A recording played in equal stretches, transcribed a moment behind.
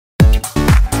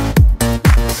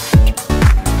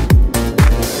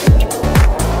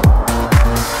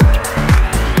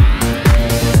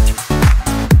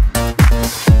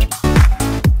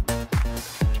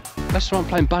Leicester aren't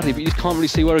playing badly, but you just can't really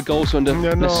see where a goal's going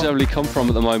to necessarily come from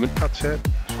at the moment. That's it.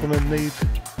 It's going to need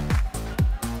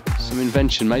some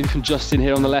invention, maybe from Justin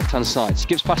here on the left-hand side.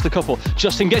 Skips past a couple.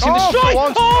 Justin gets in the strike.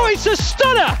 Oh, Oh, it's a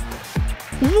stunner!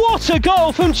 What a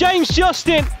goal from James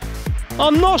Justin.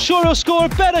 I'm not sure he'll score a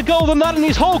better goal than that in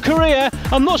his whole career.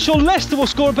 I'm not sure Leicester will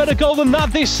score a better goal than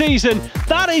that this season.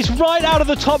 That is right out of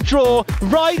the top drawer,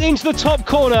 right into the top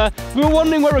corner. We were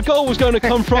wondering where a goal was going to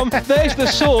come from. There's the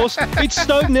source. It's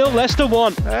Stoke 0, Leicester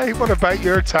 1. Hey, what about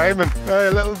your timing? A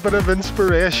little bit of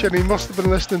inspiration. He must have been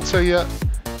listening to you.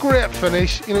 Great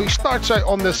finish. You know, he starts out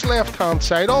on this left-hand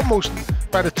side, almost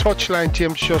by the touchline,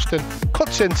 James Justin.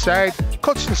 Cuts inside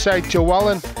Joe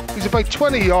Allen. He's about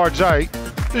 20 yards out.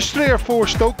 There's 3 or 4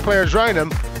 Stoke players around him,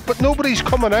 but nobody's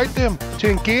coming out to him to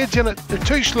engage in it. They're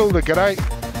too slow to get out.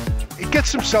 He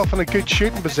gets himself in a good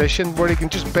shooting position where he can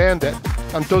just bend it.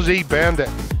 And does he bend it?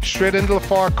 Straight into the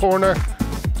far corner.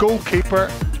 Goalkeeper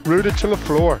rooted to the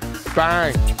floor.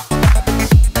 Bang.